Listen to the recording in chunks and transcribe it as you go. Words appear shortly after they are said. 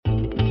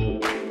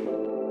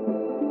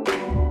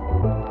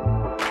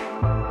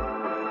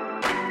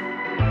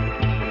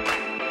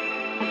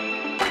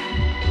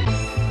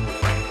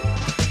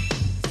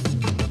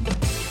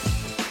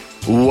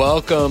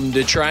Welcome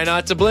to Try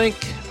Not to Blink,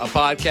 a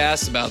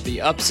podcast about the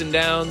ups and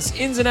downs,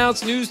 ins and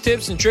outs, news,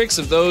 tips, and tricks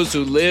of those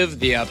who live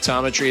the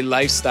optometry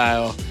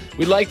lifestyle.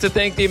 We'd like to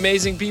thank the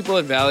amazing people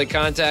at Valley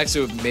Contacts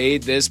who have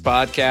made this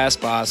podcast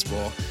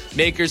possible.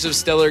 Makers of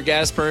stellar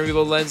gas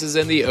permeable lenses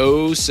and the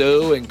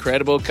oh-so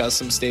incredible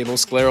custom stable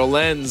scleral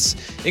lens.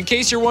 In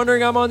case you're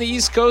wondering, I'm on the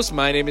East Coast.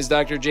 My name is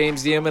Dr.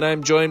 James Diem, and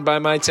I'm joined by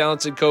my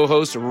talented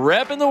co-host,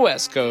 repping the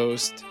West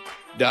Coast,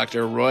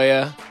 Dr.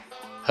 Roya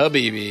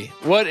Habibi.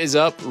 What is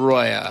up,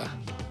 Roya?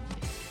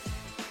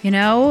 You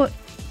know,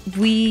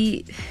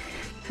 a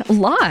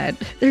lot.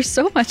 There's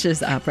so much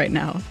is up right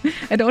now.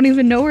 I don't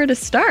even know where to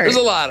start. There's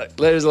a lot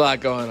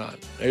going on.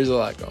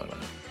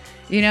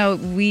 You know,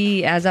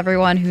 we, as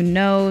everyone who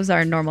knows,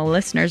 our normal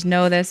listeners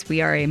know this, we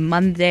are a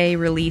Monday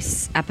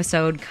release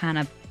episode kind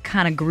of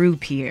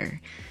group here.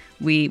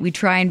 We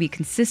try and be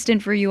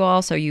consistent for you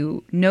all so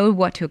you know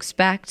what to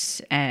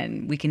expect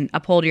and we can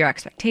uphold your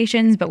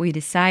expectations, but we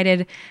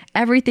decided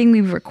everything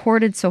we've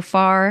recorded so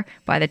far,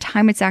 by the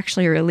time it's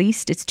actually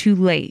released, it's too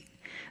late.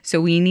 So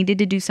we needed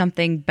to do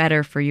something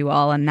better for you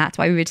all, and that's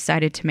why we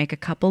decided to make a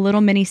couple little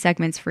mini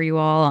segments for you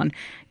all on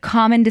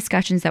common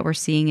discussions that we're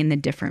seeing in the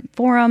different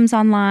forums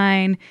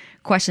online,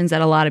 questions that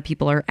a lot of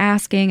people are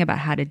asking about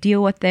how to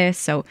deal with this.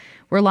 So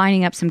we're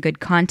lining up some good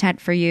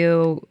content for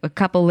you, a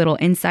couple little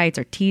insights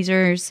or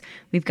teasers.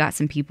 We've got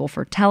some people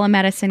for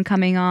telemedicine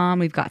coming on.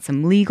 We've got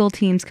some legal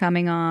teams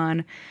coming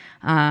on.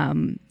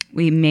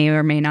 We may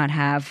or may not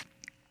have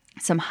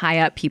some high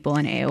up people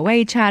in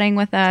AOA chatting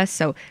with us.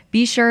 So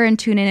be sure and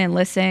tune in and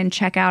listen.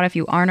 Check out if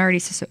you aren't already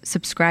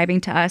subscribing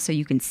to us so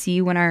you can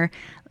see when our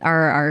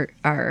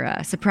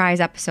surprise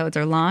episodes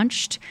are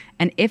launched.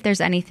 And if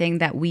there's anything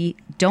that we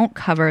don't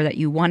cover that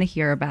you want to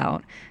hear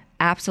about,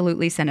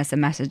 absolutely send us a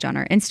message on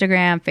our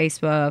Instagram,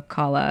 Facebook,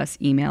 call us,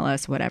 email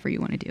us, whatever you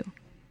want to do.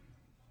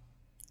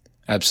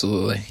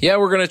 Absolutely. Yeah,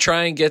 we're going to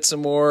try and get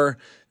some more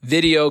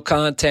video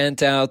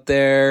content out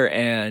there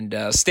and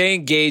stay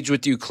engaged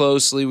with you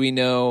closely. We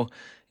know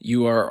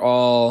you are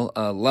all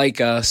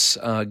like us,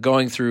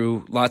 going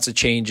through lots of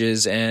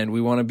changes, and we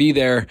want to be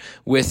there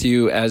with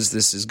you as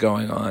this is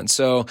going on.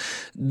 So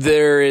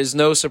there is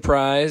no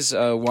surprise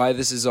why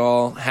this is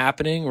all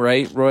happening,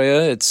 right,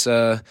 Roya? It's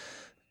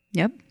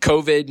Yep.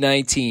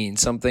 COVID-19,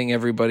 something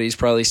everybody's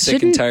probably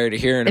sick and tired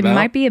of hearing about. It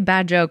might be a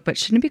bad joke, but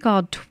shouldn't it be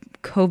called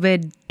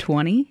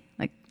COVID-20?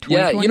 Like 2020?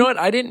 Yeah, you know what?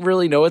 I didn't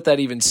really know what that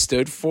even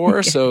stood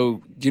for.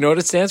 So do you know what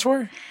it stands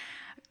for?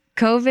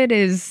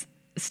 COVID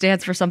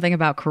stands for something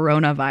about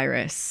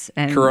coronavirus.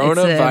 And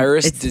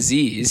coronavirus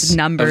disease. It's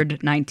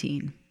numbered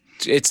 19.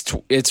 It's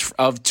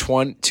of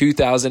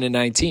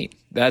 2019.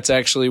 That's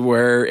actually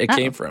where it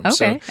came from.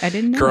 Okay, so I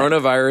didn't know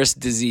coronavirus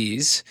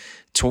disease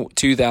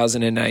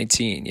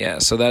 2019. Yeah,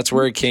 so that's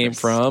where it came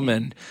from.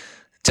 And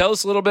tell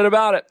us a little bit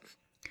about it.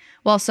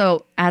 Well,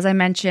 so as I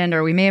mentioned,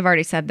 or we may have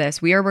already said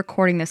this, we are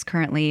recording this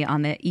currently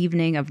on the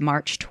evening of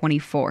March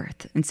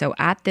 24th. And so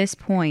at this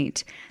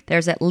point,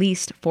 there's at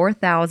least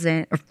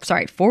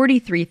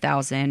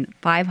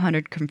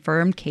 43,500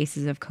 confirmed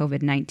cases of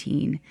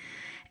COVID-19.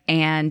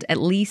 And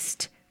at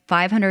least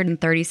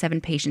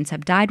 537 patients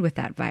have died with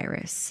that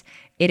virus.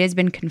 It has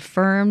been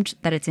confirmed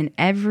that it's in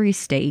every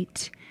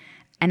state.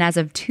 And as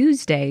of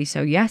Tuesday,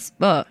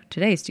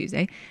 today's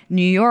Tuesday,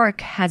 New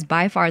York has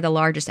by far the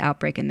largest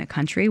outbreak in the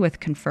country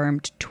with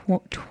confirmed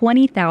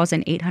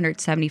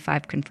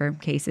 20,875 confirmed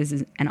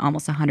cases and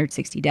almost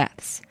 160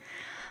 deaths.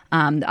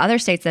 The other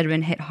states that have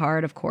been hit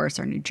hard, of course,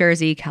 are New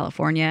Jersey,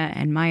 California,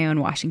 and my own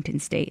Washington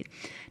state.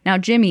 Now,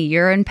 Jimmy,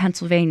 you're in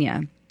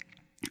Pennsylvania.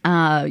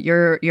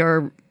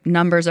 Your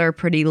numbers are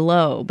pretty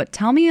low, but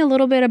tell me a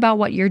little bit about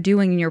what you're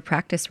doing in your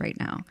practice right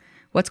now.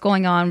 What's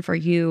going on for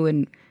you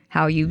and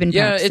how you've been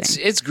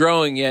practicing? Yeah, it's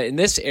growing. Yeah, in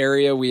this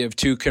area, we have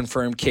 2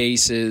 confirmed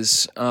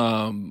cases.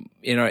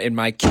 In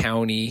my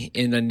county,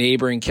 in a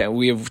neighboring county,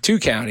 we have 2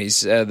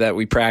 counties that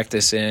we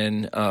practice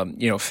in.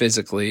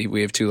 Physically,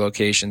 we have 2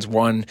 locations.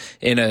 One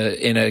in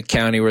a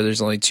county where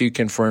there's only 2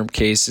 confirmed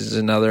cases.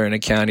 Another in a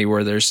county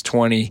where there's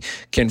 20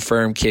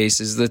 confirmed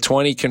cases. The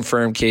 20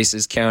 confirmed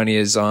cases county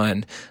is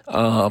on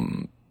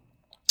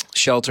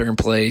shelter in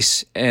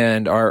place,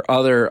 and our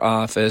other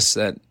office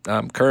that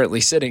I'm currently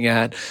sitting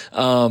at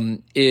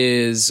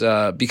is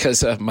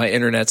because my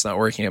internet's not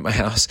working at my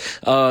house,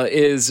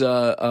 is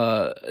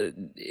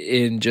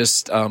in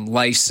just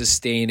life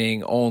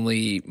sustaining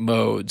only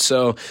mode.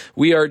 So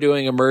we are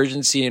doing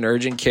emergency and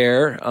urgent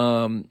care.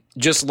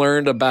 Just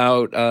learned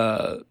about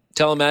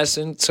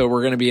telemedicine, so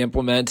we're going to be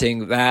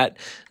implementing that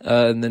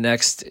in the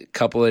next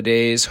couple of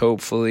days,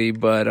 hopefully.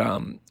 But I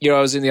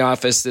was in the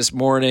office this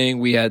morning.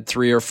 We had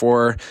 3 or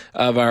 4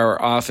 of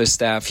our office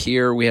staff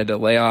here. We had to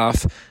lay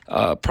off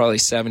probably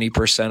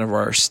 70% of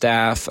our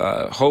staff,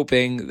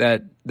 hoping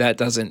that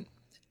doesn't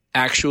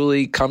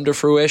actually come to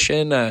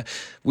fruition.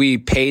 We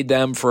paid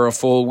them for a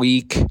full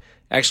week.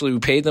 Actually, we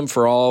paid them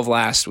for all of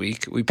last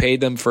week. We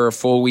paid them for a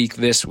full week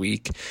this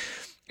week.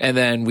 And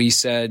then we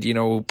said,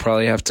 we'll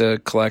probably have to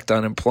collect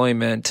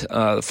unemployment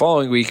the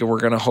following week, and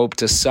we're going to hope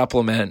to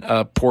supplement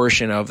a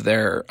portion of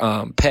their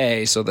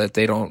pay so that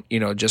they don't,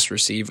 just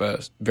receive a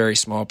very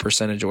small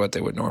percentage of what they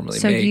would normally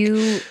make.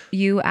 So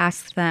you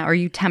asked them, or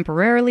you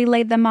temporarily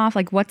laid them off?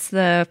 Like, what's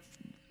the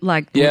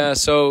Yeah,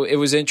 so it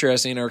was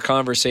interesting. Our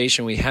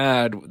conversation we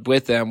had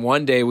with them.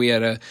 One day we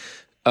had a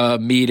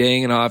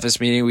meeting, an office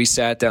meeting. We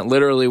sat down,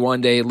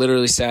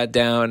 literally sat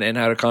down and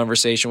had a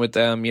conversation with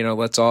them.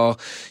 Let's all,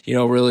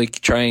 really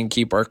try and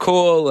keep our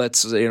cool.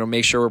 Let's,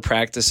 make sure we're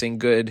practicing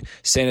good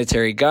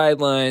sanitary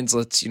guidelines.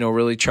 Let's,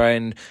 really try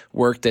and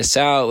work this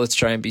out. Let's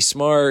try and be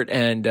smart.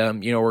 And,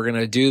 we're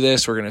going to do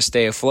this. We're going to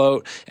stay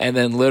afloat. And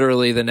then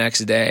literally the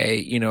next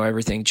day,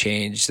 everything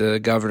changed. The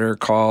governor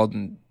called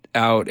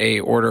out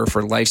a order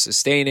for life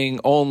sustaining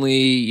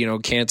only,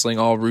 canceling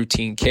all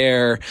routine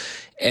care.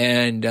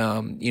 And,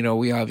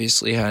 we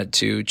obviously had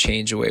to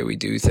change the way we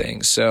do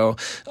things. So,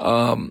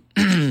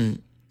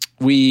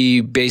 we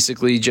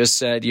basically just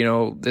said,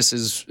 this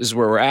is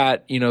where we're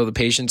at. The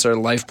patients are the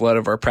lifeblood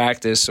of our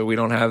practice, so we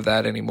don't have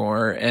that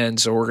anymore. And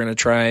so we're going to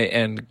try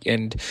and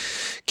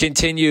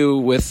continue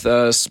with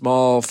a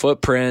small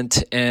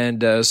footprint.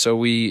 And, so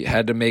we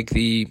had to make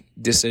the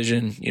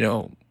decision,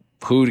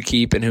 who to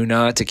keep and who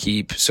not to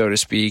keep, so to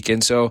speak.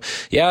 And so,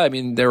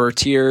 there were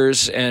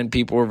tears and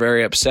people were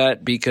very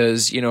upset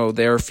because,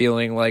 they're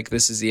feeling like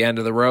this is the end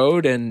of the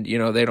road and,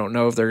 they don't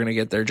know if they're going to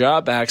get their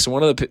job back. So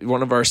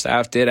one of our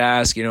staff did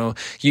ask,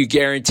 you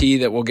guarantee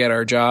that we'll get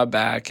our job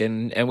back.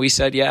 And we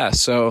said, yeah.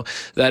 So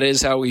that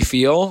is how we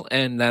feel.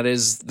 And that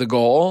is the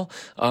goal.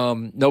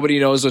 Nobody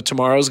knows what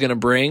tomorrow is going to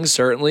bring,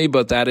 certainly,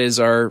 but that is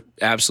our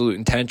absolute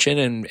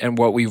intention and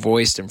what we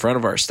voiced in front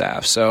of our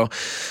staff. So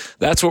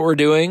that's what we're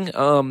doing.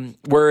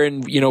 We're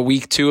in,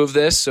 week 2 of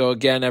this. So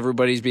again,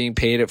 everybody's being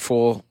paid at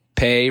full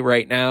pay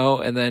right now.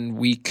 And then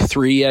week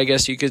 3, I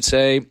guess you could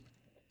say,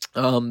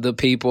 the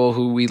people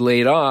who we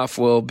laid off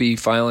will be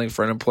filing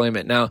for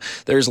unemployment. Now,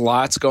 there's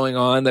lots going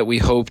on that we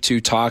hope to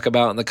talk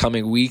about in the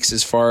coming weeks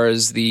as far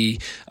as the,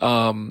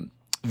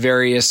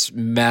 various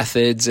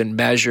methods and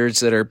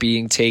measures that are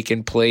being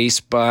taken place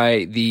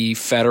by the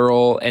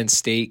federal and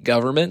state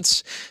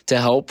governments to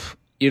help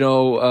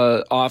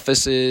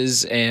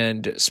offices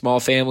and small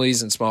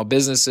families and small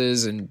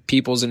businesses and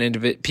people and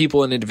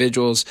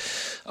individuals.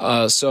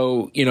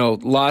 So,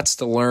 lots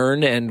to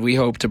learn, and we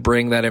hope to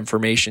bring that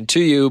information to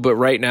you. But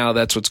right now,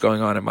 that's what's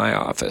going on in my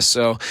office.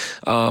 So,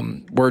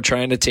 we're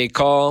trying to take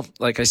call.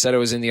 Like I said, I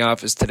was in the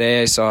office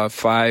today. I saw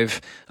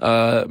 5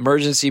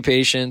 emergency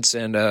patients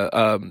and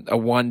a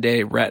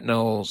 1-day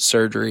retinal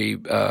surgery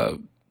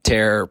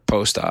tear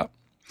post-op.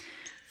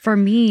 For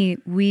me,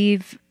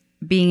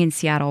 being in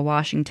Seattle,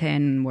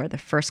 Washington, where the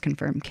first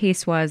confirmed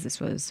case was,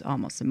 this was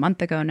almost a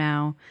month ago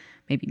now,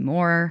 maybe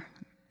more,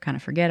 kind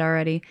of forget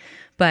already.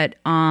 But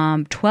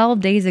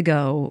 12 days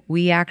ago,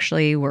 we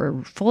actually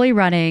were fully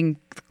running.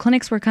 The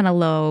clinics were kind of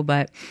low,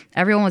 but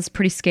everyone was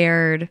pretty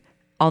scared,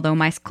 although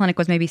my clinic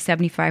was maybe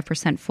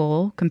 75%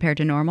 full compared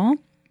to normal.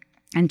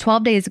 And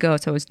 12 days ago,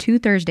 so it was 2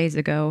 Thursdays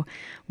ago,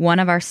 one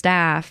of our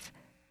staff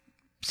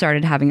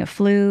started having a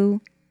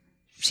flu.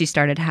 She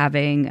started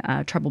having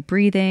trouble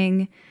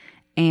breathing.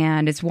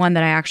 And it's one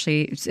that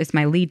it's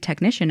my lead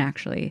technician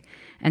actually.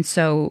 And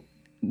so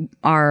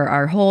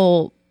our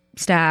whole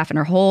staff and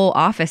our whole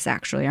office,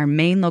 actually, our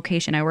main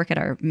location, I work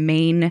at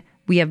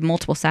we have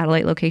multiple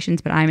satellite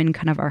locations, but I'm in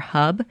kind of our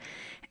hub.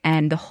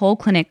 And the whole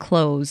clinic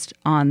closed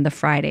on the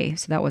Friday.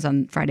 So that was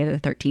on Friday the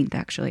 13th,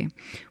 actually.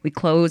 We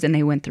closed and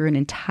they went through an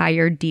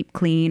entire deep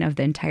clean of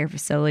the entire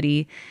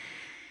facility.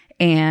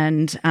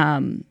 And,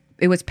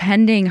 it was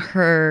pending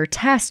her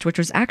test, which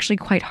was actually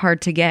quite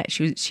hard to get.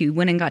 She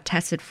went and got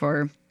tested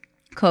for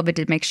COVID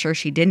to make sure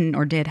she didn't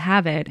or did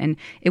have it. And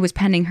it was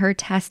pending her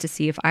test to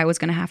see if I was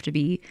going to have to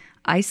be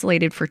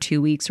isolated for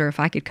 2 weeks or if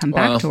I could come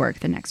back to work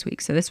the next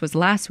week. So this was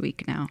last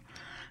week now.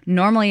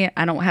 Normally,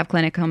 I don't have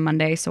clinic on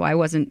Monday, so I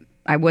wasn't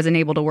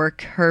able to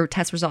work. Her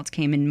test results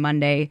came in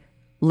Monday,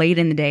 late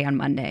in the day on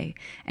Monday,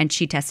 and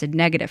she tested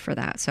negative for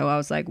that. So I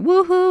was like,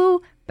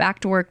 woohoo! Back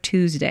to work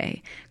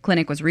Tuesday.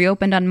 Clinic was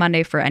reopened on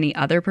Monday for any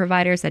other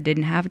providers that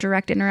didn't have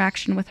direct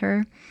interaction with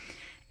her.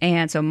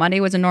 And so Monday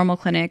was a normal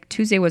clinic.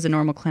 Tuesday was a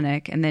normal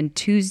clinic. And then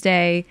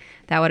Tuesday,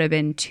 that would have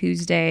been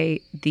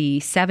Tuesday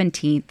the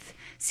 17th,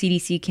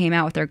 CDC came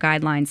out with their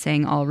guidelines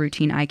saying all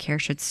routine eye care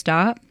should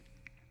stop.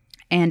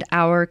 And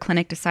our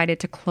clinic decided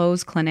to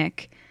close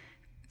clinic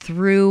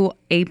through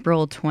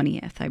April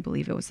 20th, I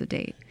believe it was the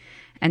date.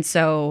 And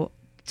so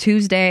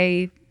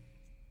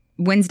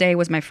Wednesday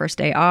was my first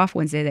day off.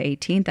 Wednesday the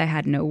 18th, I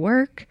had no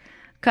work.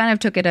 Kind of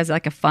took it as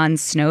like a fun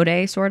snow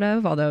day, sort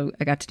of, although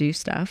I got to do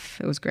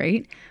stuff. It was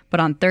great. But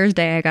on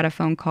Thursday, I got a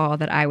phone call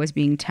that I was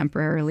being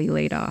temporarily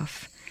laid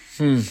off.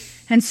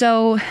 And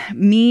so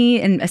me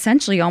and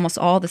essentially almost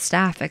all the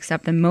staff,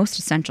 except the most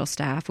essential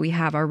staff, we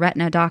have our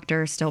retina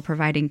doctor still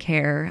providing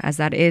care, as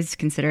that is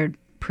considered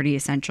pretty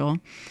essential.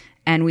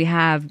 And we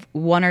have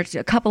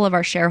a couple of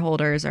our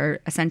shareholders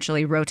are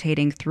essentially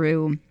rotating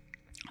through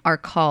our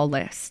call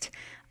list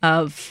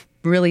of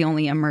really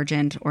only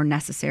emergent or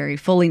necessary,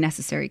 fully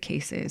necessary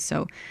cases.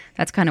 So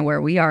that's kind of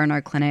where we are in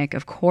our clinic.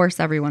 Of course,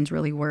 everyone's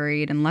really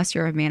worried unless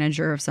you're a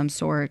manager of some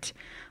sort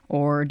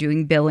or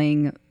doing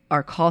billing.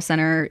 Our call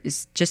center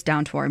is just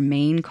down to our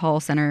main call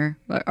center,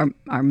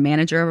 our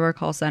manager of our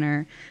call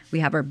center. We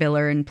have our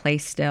biller in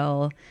place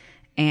still,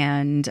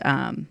 and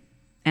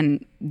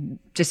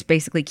just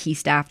basically key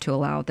staff to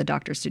allow the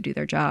doctors to do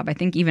their job. I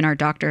think even our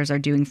doctors are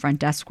doing front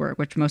desk work,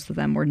 which most of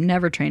them were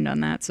never trained on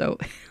that. So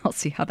I'll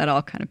see how that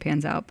all kind of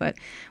pans out. But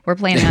we're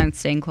planning on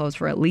staying closed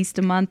for at least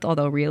a month,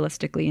 although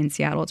realistically in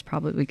Seattle, it's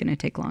probably going to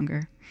take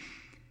longer.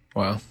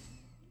 Wow.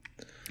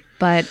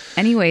 But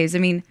anyways, I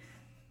mean,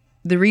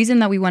 the reason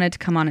that we wanted to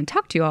come on and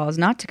talk to you all is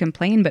not to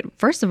complain, but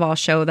first of all,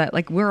 show that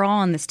like we're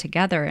all in this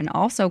together and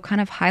also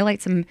kind of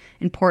highlight some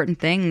important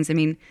things. I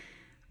mean,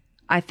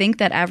 I think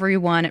that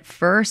everyone at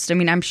first, I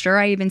mean, I'm sure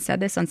I even said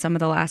this on some of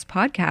the last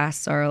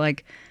podcasts, are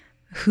like,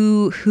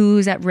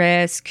 who's at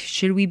risk?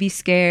 Should we be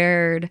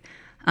scared?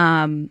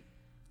 And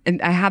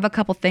I have a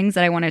couple things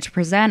that I wanted to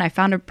present. I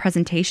found a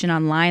presentation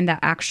online that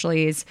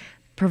actually is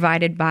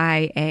provided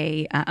by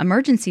a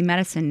emergency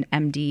medicine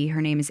MD. Her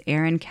name is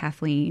Erin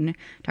Kathleen,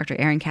 Dr.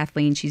 Erin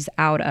Kathleen. She's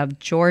out of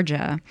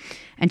Georgia,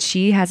 and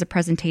she has a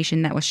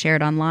presentation that was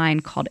shared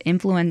online called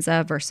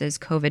Influenza versus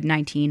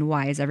COVID-19.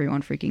 Why is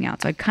everyone freaking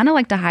out? So I'd kind of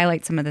like to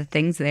highlight some of the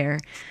things there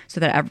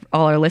so that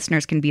all our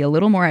listeners can be a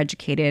little more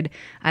educated.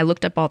 I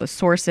looked up all the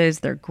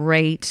sources. They're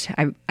great.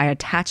 I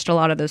attached a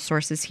lot of those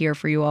sources here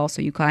for you all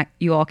so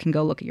you all can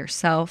go look at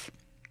yourself.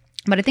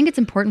 But I think it's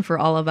important for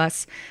all of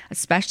us,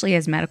 especially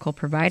as medical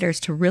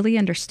providers, to really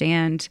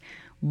understand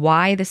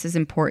why this is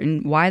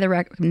important, why the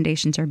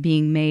recommendations are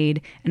being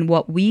made, and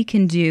what we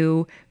can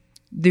do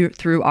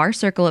through our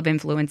circle of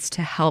influence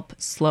to help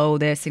slow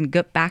this and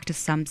get back to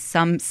some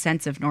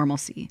sense of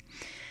normalcy.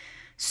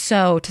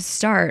 So to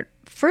start,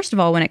 first of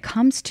all, when it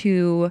comes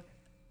to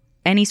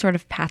any sort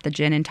of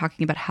pathogen and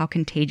talking about how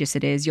contagious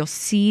it is, you'll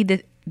see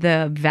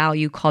the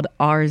value called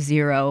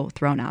R0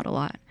 thrown out a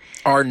lot.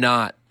 R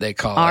naught, they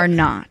call it. R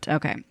naught,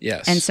 okay.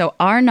 Yes. And so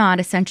R naught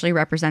essentially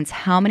represents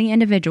how many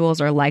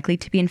individuals are likely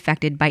to be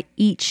infected by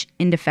each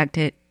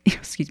affected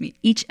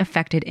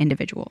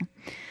individual,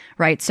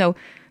 right? So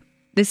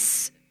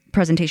this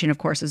presentation, of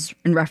course, is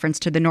in reference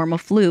to the normal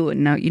flu.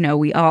 And,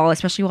 we all,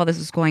 especially while this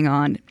was going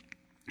on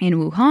in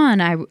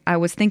Wuhan, I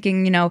was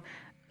thinking,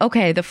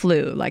 okay, the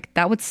flu, like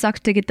that would suck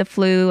to get the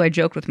flu. I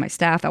joked with my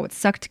staff, that would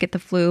suck to get the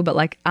flu, but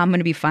like I'm going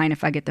to be fine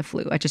if I get the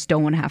flu. I just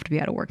don't want to have to be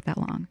out of work that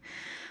long.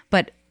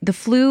 But the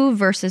flu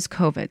versus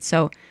COVID.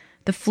 So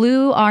the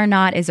flu R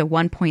naught is a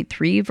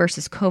 1.3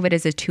 versus COVID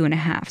is a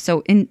 2.5.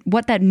 So in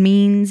what that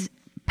means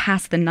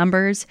past the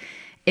numbers,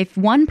 if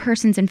one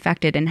person's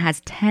infected and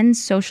has 10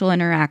 social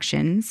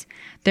interactions,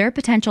 their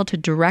potential to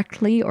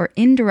directly or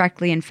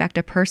indirectly infect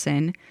a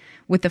person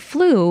with the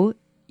flu,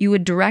 you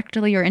would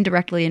directly or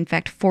indirectly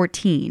infect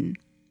 14.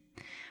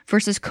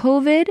 Versus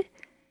COVID,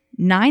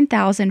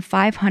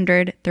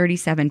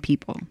 9,537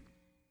 people.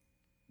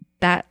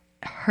 That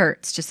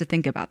hurts just to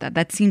think about that.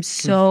 That seems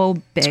so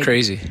big. It's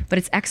crazy. But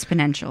it's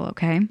exponential,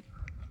 okay?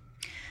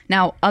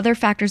 Now, other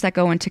factors that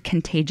go into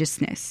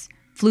contagiousness.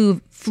 Flu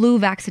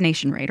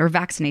vaccination rate or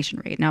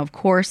vaccination rate. Now, of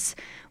course,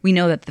 we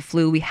know that the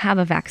flu, we have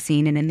a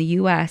vaccine. And in the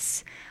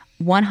U.S.,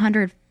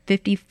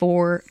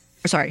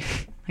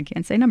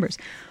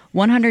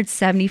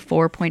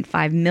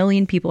 174.5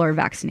 million people are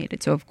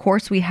vaccinated. So, of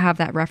course, we have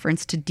that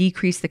reference to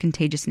decrease the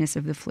contagiousness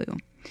of the flu.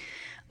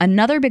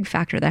 Another big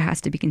factor that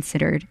has to be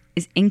considered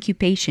is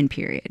incubation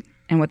period.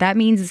 And what that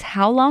means is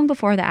how long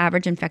before the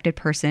average infected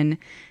person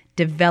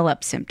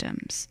develops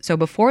symptoms. So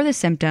before the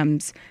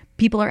symptoms,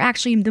 people are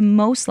actually the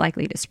most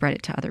likely to spread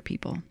it to other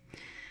people.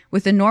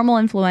 With the normal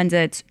influenza,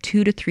 it's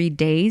 2 to 3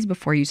 days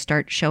before you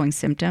start showing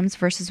symptoms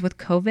versus with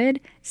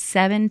COVID,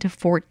 7 to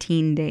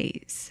 14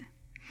 days.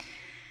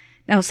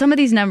 Now, some of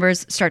these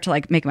numbers start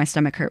to make my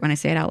stomach hurt when I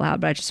say it out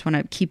loud, but I just want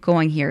to keep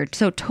going here.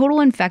 So total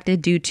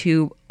infected due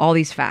to all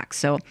these facts.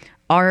 So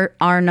R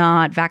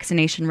naught,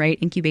 vaccination rate,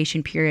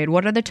 incubation period.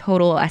 What are the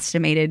total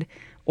estimated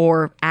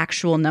or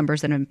actual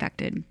numbers that are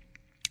infected?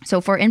 So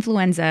for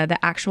influenza,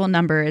 the actual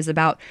number is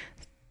about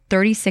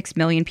 36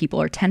 million people,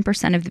 or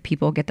 10% of the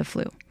people get the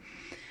flu.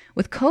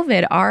 With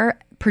COVID, our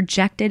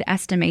projected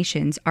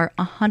estimations are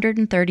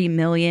 130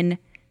 million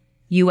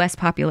U.S.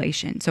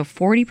 population. So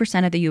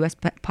 40% of the U.S.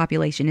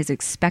 population is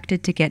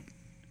expected to get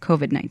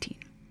COVID-19.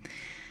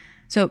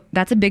 So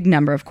that's a big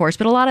number, of course,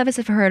 but a lot of us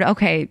have heard,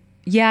 okay,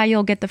 yeah,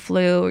 you'll get the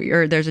flu,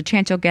 or there's a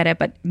chance you'll get it,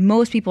 but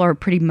most people are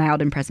pretty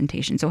mild in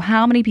presentation. So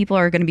how many people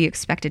are going to be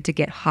expected to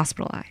get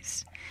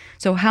hospitalized?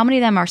 So how many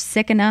of them are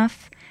sick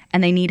enough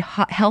and they need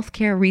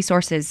healthcare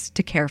resources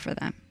to care for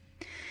them?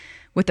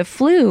 With the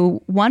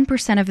flu,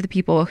 1% of the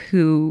people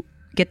who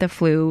get the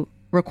flu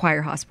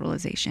require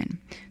hospitalization.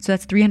 So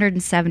that's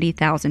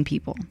 370,000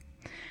 people.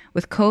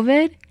 With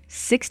COVID,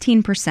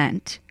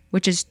 16%,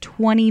 which is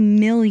 20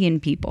 million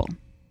people.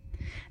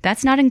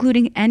 That's not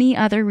including any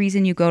other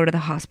reason you go to the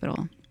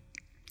hospital.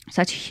 So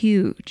that's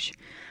huge.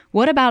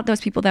 What about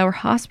those people that were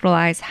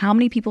hospitalized? How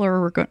many people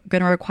are going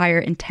to require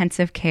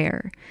intensive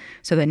care?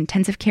 So the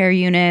intensive care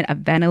unit, a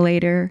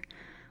ventilator.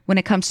 When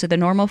it comes to the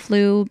normal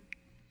flu,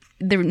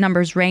 the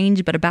numbers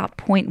range, but about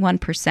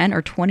 0.1%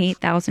 or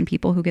 28,000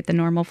 people who get the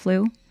normal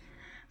flu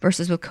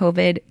versus with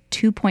COVID,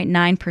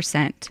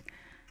 2.9%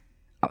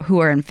 who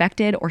are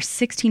infected, or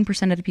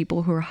 16% of the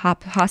people who are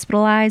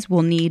hospitalized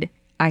will need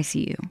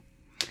ICU.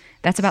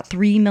 That's about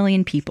 3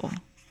 million people.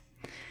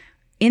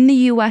 In the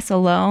U.S.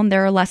 alone,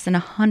 there are less than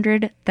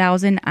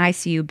 100,000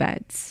 ICU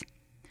beds.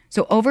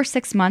 So over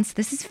 6 months,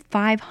 this is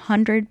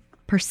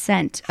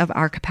 500% of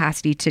our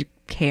capacity to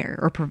care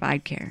or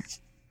provide care.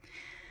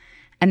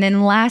 And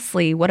then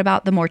lastly, what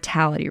about the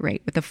mortality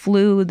rate? With the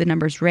flu, the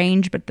numbers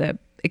range, but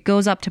it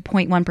goes up to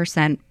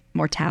 0.1%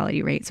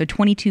 mortality rate. So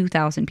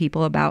 22,000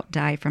 people about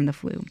die from the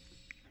flu.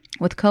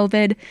 With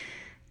COVID,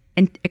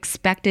 an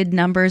expected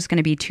number is going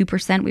to be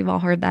 2%. We've all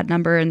heard that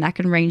number, and that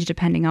can range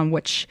depending on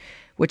which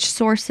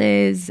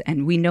sources.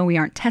 And we know we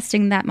aren't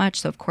testing that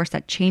much. So of course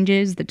that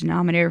changes the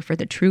denominator for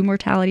the true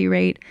mortality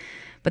rate.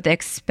 But the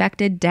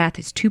expected death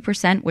is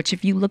 2%, which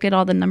if you look at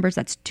all the numbers,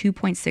 that's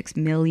 2.6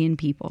 million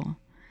people.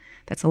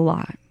 That's a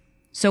lot.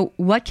 So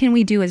what can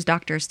we do as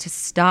doctors to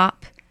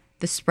stop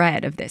the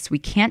spread of this? We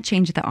can't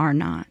change the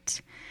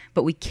R0,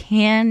 but we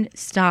can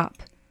stop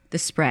the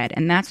spread.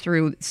 And that's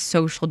through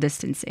social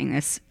distancing,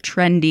 this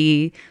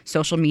trendy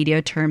social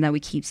media term that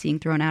we keep seeing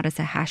thrown out as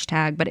a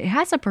hashtag, but it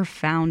has a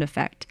profound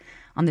effect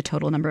on the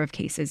total number of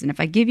cases. And if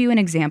I give you an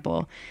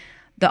example,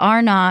 the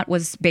R0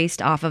 was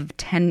based off of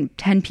 10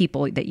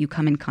 people that you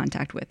come in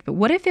contact with. But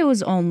what if it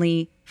was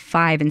only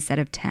 5 instead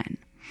of 10?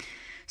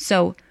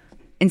 So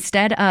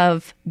instead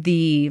of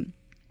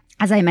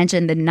as I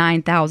mentioned, the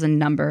 9,000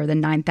 number, the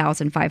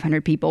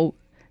 9,500 people,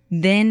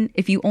 then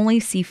if you only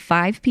see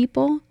 5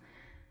 people,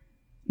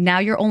 now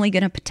you're only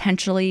going to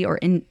potentially or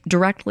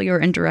directly or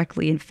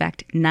indirectly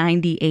infect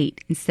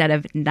 98 instead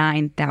of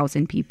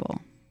 9,000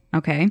 people.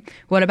 Okay.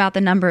 What about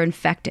the number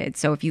infected?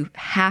 So if you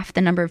half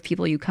the number of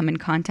people you come in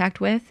contact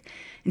with,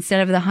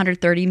 instead of the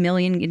 130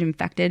 million get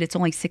infected, it's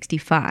only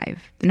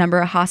 65. The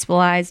number of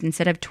hospitalized,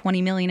 instead of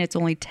 20 million, it's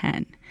only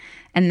 10.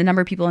 And the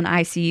number of people in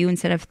ICU,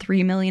 instead of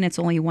 3 million, it's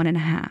only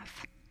 1.5.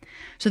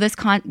 So this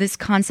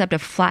concept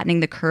of flattening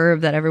the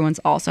curve that everyone's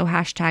also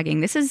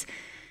hashtagging,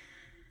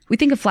 we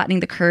think of flattening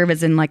the curve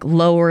as in like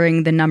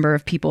lowering the number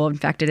of people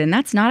infected, and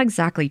that's not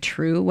exactly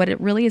true. What it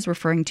really is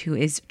referring to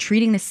is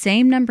treating the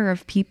same number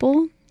of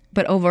people,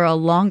 but over a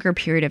longer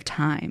period of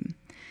time.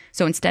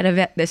 So instead of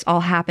this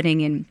all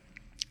happening in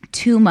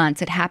 2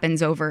 months, it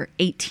happens over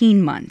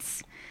 18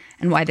 months.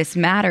 And why this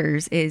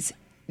matters is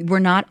we're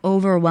not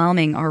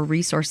overwhelming our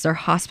resources, our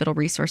hospital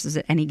resources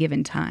at any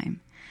given time.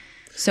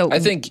 So I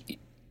think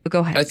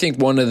go ahead. I think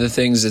one of the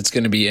things that's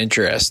going to be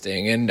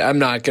interesting, and I'm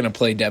not going to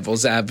play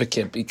devil's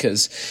advocate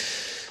because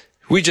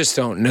we just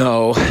don't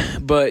know,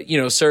 but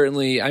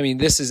certainly, I mean,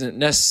 this isn't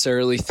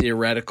necessarily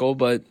theoretical,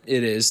 but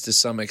it is to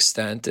some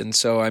extent. And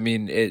so, I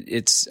mean,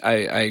 I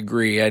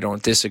agree. I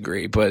don't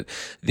disagree, but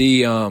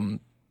there's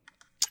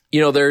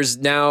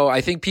now,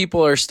 I think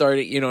people are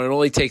starting, it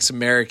only takes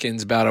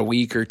Americans about a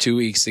week or 2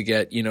 weeks to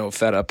get,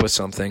 fed up with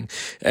something.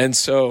 And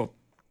so,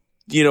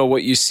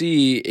 what you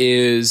see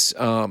is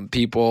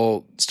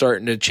people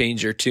starting to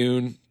change their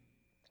tune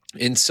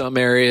in some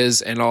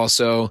areas, and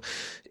also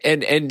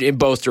and in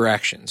both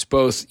directions,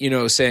 both,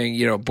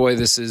 saying, boy,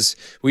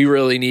 we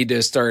really need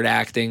to start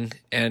acting.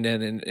 And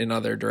then in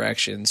other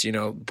directions,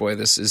 boy,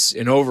 this is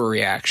an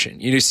overreaction.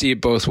 You see it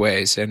both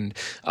ways. And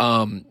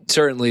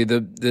certainly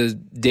the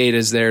data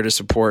is there to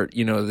support,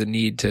 the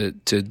need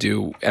to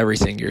do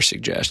everything you're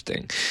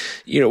suggesting.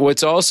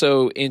 What's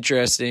also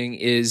interesting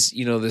is,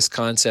 this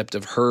concept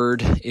of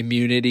herd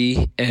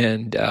immunity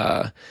and,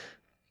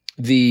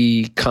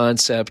 the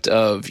concept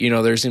of,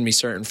 there's going to be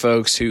certain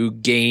folks who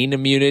gain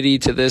immunity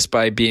to this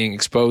by being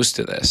exposed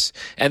to this.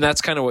 And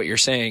that's kind of what you're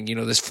saying.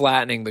 This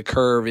flattening the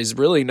curve is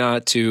really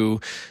not to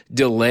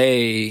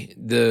delay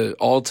the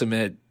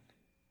ultimate,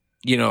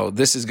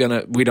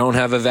 we don't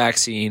have a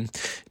vaccine.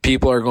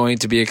 People are going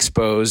to be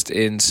exposed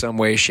in some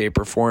way, shape,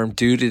 or form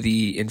due to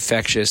the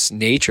infectious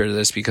nature of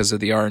this because of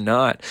the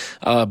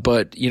R0.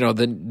 But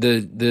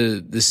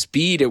the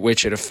speed at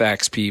which it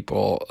affects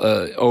people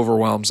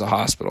overwhelms the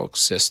hospital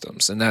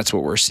systems, and that's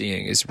what we're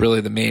seeing is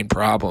really the main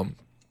problem.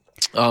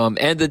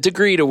 And the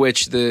degree to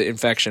which the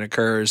infection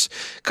occurs,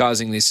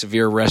 causing these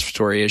severe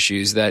respiratory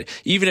issues that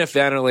even if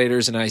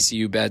ventilators and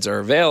ICU beds are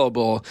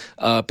available,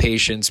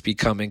 patients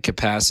become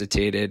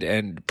incapacitated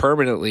and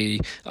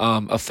Permanently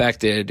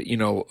affected,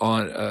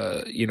 on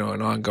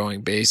an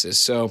ongoing basis.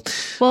 So,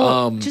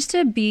 just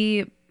to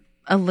be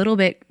a little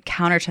bit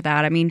counter to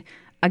that, I mean,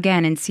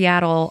 again, in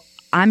Seattle,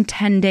 I'm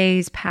 10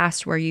 days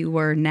past where you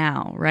were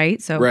now,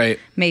 right? So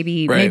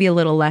maybe a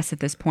little less at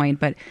this point,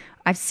 but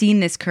I've seen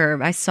this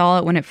curve. I saw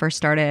it when it first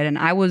started, and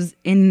I was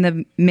in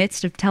the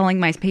midst of telling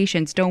my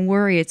patients, don't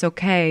worry, it's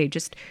okay.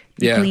 Just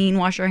be clean,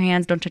 wash your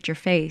hands, don't touch your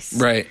face.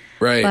 Right.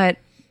 But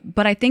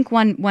But I think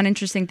one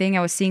interesting thing,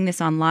 I was seeing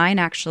this online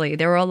actually,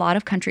 there were a lot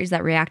of countries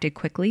that reacted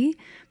quickly.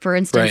 For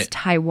instance,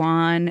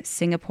 Taiwan,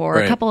 Singapore,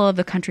 a couple of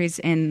the countries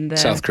in the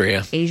South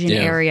Korea. Asian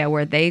area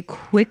where they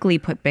quickly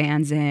put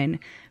bans in,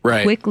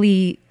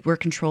 quickly were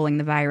controlling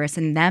the virus,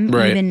 and them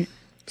even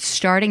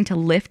starting to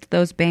lift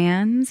those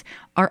bans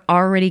are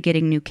already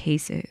getting new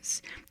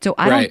cases. So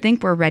I don't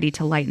think we're ready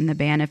to lighten the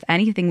ban. If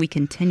anything, we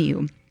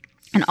continue.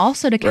 And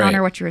also to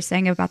counter what you were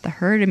saying about the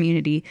herd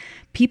immunity,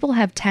 people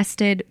have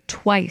tested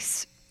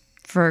twice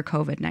for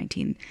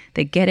COVID-19.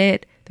 They get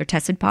it, they're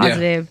tested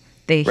positive,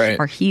 they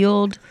are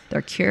healed,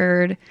 they're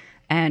cured,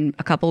 and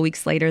a couple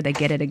weeks later they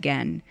get it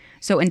again.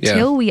 So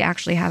until we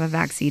actually have a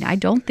vaccine, I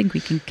don't think we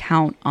can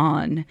count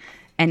on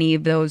any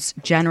of those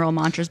general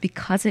mantras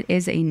because it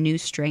is a new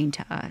strain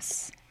to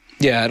us.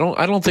 Yeah, I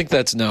don't think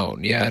that's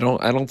known. Yeah, I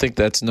don't think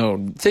that's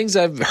known. Things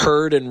I've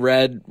heard and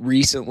read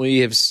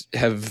recently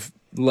have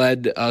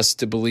led me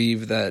to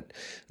believe that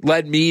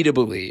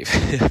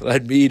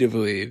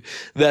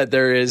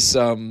there is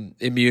some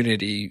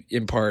immunity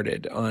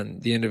imparted on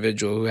the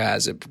individual who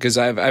has it, because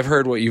I've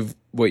heard what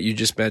you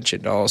just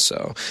mentioned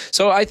also.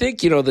 So I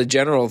think, the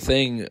general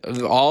thing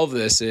of all of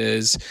this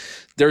is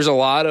there's a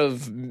lot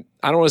of,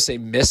 I don't want to say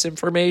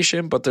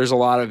misinformation, but there's a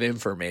lot of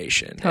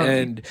information. Totally.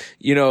 And,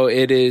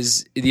 it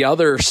is the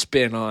other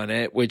spin on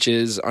it, which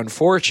is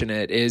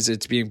unfortunate, is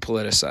it's being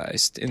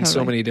politicized in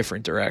so many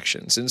different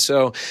directions. And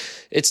so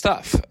it's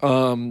tough.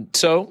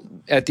 So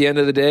at the end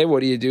of the day,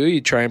 what do?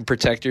 You try and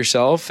protect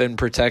yourself and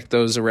protect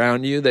those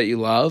around you that you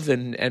love,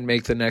 and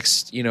make the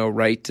next,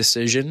 right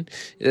decision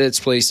that's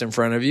placed in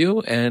front of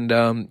you. And,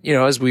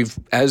 as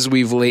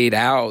we've laid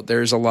out,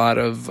 there's a lot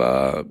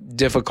of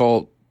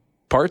difficult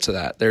parts of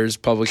that. There's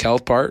public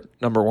health part,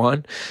 number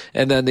one,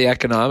 and then the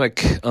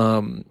economic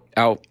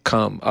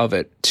outcome of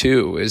it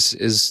too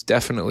is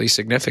definitely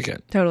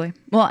significant. Totally.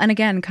 Well, and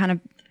again, kind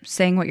of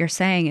saying what you're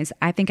saying is,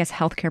 I think as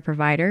healthcare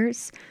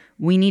providers,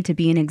 we need to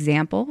be an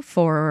example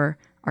for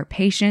our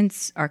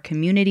patients, our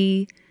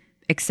community,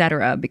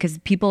 etc., because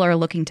people are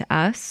looking to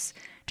us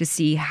to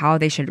see how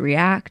they should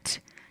react,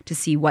 to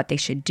see what they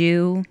should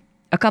do.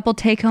 A couple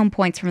take-home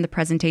points from the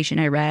presentation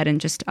I read and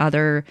just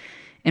other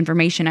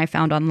information I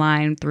found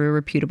online through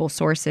reputable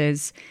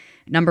sources.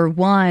 Number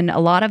one,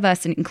 a lot of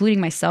us, including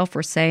myself,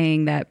 were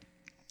saying that,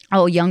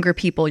 younger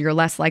people, you're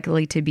less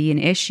likely to be an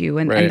issue.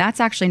 And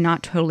that's actually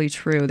not totally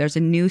true. There's a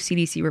new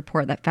CDC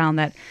report that found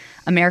that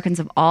Americans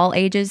of all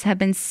ages have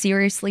been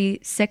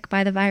seriously sick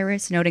by the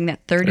virus, noting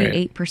that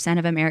 38%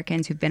 of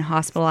Americans who've been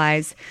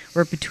hospitalized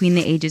were between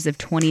the ages of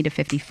 20 to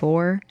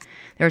 54.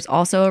 There's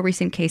also a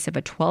recent case of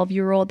a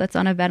 12-year-old that's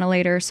on a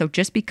ventilator. So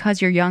just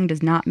because you're young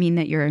does not mean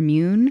that you're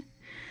immune.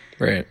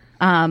 Right.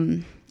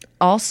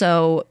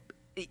 Also,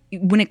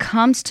 when it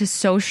comes to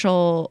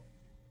social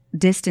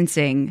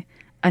distancing,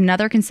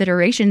 another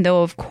consideration,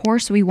 though, of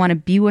course, we want to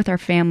be with our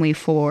family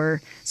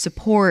for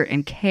support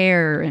and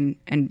care,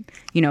 and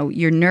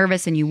you're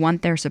nervous and you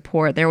want their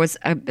support. There was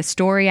a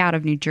story out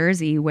of New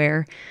Jersey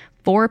where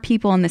 4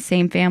 people in the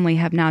same family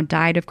have now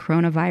died of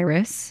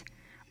coronavirus,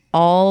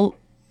 all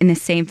in the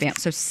same family.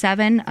 So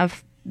 7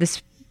 of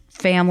this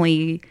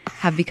family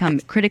have become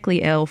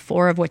critically ill,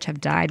 4 of which have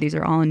died. These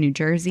are all in New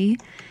Jersey.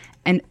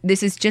 And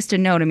this is just a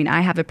note. I mean, I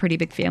have a pretty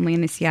big family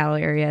in the Seattle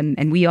area,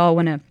 and we all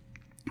want to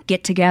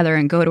get together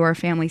and go to our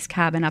family's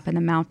cabin up in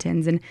the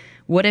mountains. And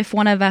what if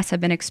one of us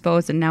have been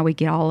exposed and now we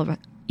get all of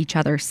each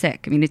other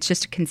sick? I mean, it's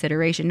just a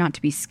consideration, not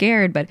to be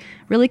scared, but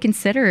really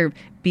consider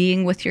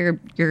being with your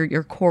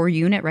core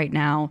unit right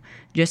now,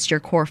 just your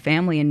core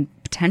family, and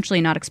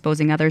potentially not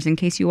exposing others in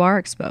case you are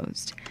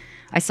exposed.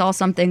 I saw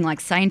something like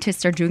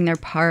scientists are doing their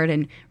part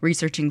in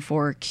researching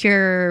for a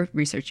cure,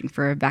 researching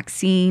for a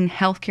vaccine.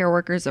 Healthcare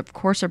workers, of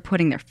course, are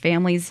putting their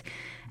families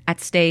at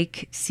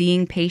stake,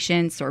 seeing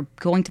patients or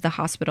going to the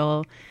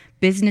hospital.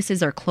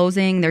 Businesses are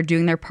closing. They're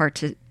doing their part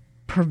to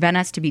prevent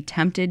us to be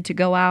tempted to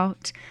go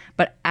out.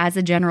 But as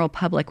a general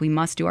public, we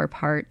must do our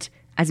part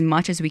as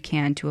much as we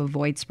can to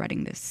avoid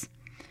spreading this.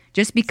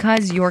 Just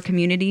because your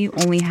community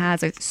only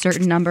has a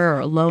certain number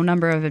or a low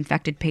number of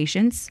infected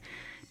patients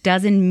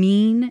doesn't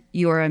mean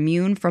you're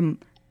immune from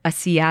a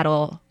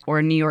Seattle or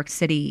a New York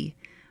City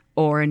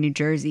or a New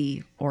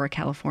Jersey or a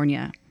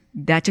California.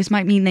 That just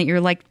might mean that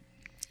you're like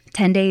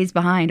 10 days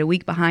behind, a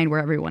week behind where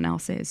everyone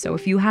else is. So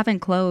if you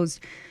haven't closed,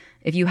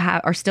 if you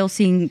are still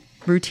seeing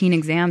routine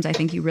exams, I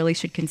think you really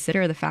should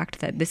consider the fact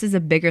that this is a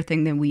bigger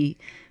thing than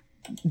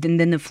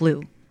the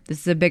flu. This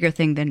is a bigger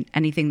thing than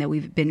anything that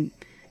we've been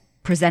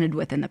presented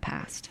with in the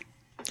past.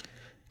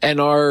 And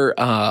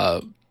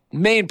our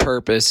main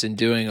purpose in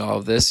doing all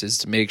of this is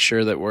to make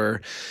sure that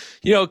we're,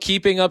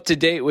 keeping up to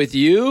date with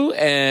you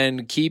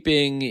and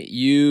keeping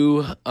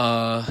you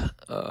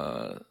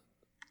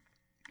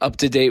up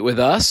to date with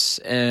us,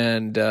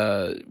 and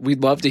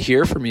we'd love to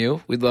hear from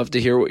you. We'd love to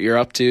hear what you're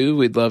up to.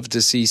 We'd love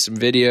to see some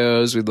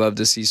videos. We'd love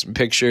to see some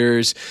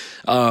pictures.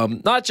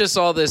 Not just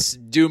all this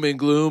doom and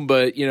gloom,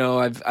 but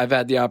I've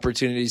had the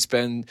opportunity to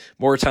spend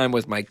more time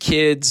with my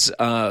kids.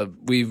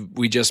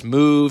 We just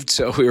moved,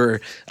 so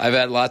I've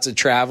had lots of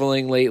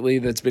traveling lately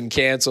that's been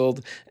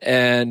canceled,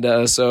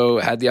 and so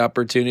had the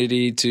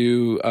opportunity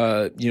to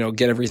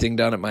get everything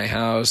done at my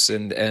house,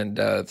 and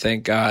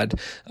thank God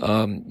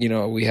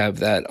we have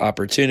that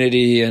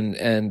opportunity,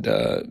 and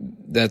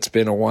that's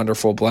been a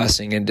wonderful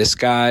blessing in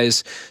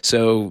disguise.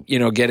 So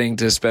getting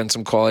to spend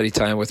some quality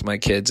time with my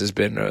kids has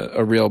been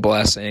a real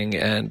blessing,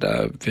 and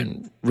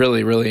been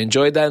really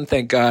enjoyed that, and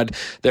thank God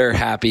they're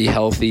happy,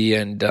 healthy,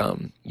 and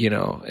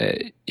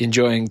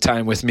enjoying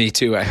time with me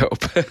too, I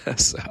hope.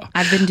 So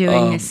I've been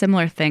doing a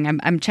similar thing.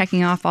 I'm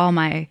checking off all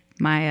my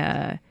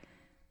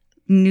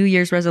New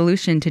Year's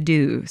resolution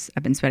to-dos.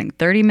 I've been spending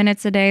 30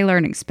 minutes a day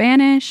learning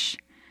Spanish.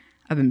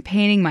 I've been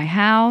painting my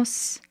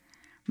house.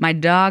 My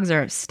dogs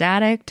are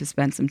ecstatic to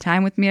spend some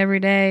time with me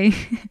every day.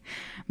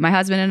 My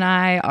husband and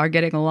I are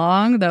getting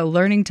along, though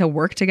learning to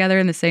work together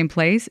in the same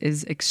place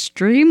is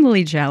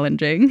extremely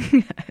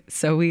challenging.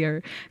 So we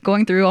are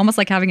going through almost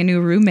like having a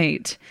new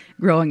roommate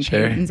growing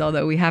pains,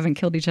 although we haven't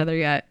killed each other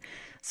yet.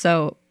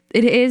 So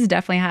it is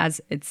definitely has,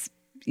 it's,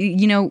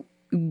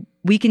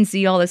 we can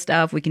see all this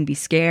stuff. We can be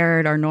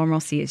scared. Our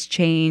normalcy has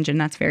changed, and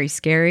that's very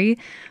scary.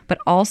 But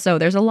also,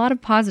 there's a lot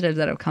of positives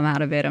that have come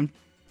out of it.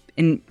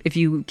 And if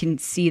you can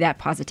see that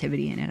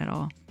positivity in it at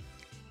all.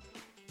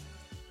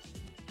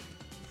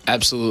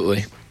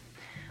 Absolutely.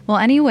 Well,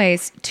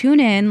 anyways, tune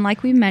in.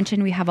 Like we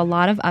mentioned, we have a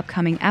lot of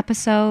upcoming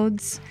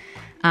episodes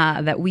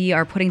that we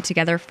are putting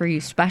together for you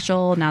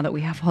special now that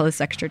we have all this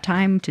extra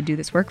time to do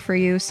this work for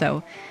you.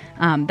 So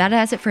that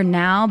does it for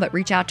now, but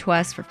reach out to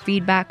us for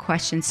feedback,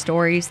 questions,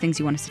 stories, things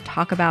you want us to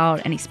talk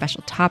about, any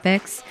special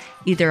topics,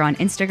 either on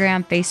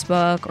Instagram,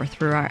 Facebook, or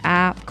through our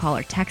app. Call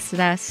or text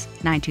us,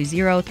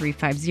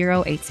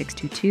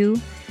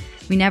 920-350-8622.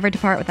 We never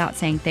depart without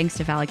saying thanks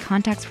to Valley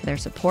Contacts for their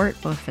support,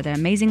 both for the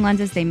amazing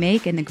lenses they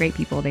make and the great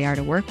people they are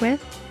to work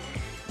with.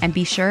 And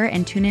be sure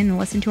and tune in and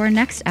listen to our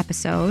next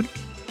episode.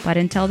 But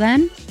until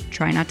then,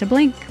 try not to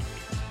blink.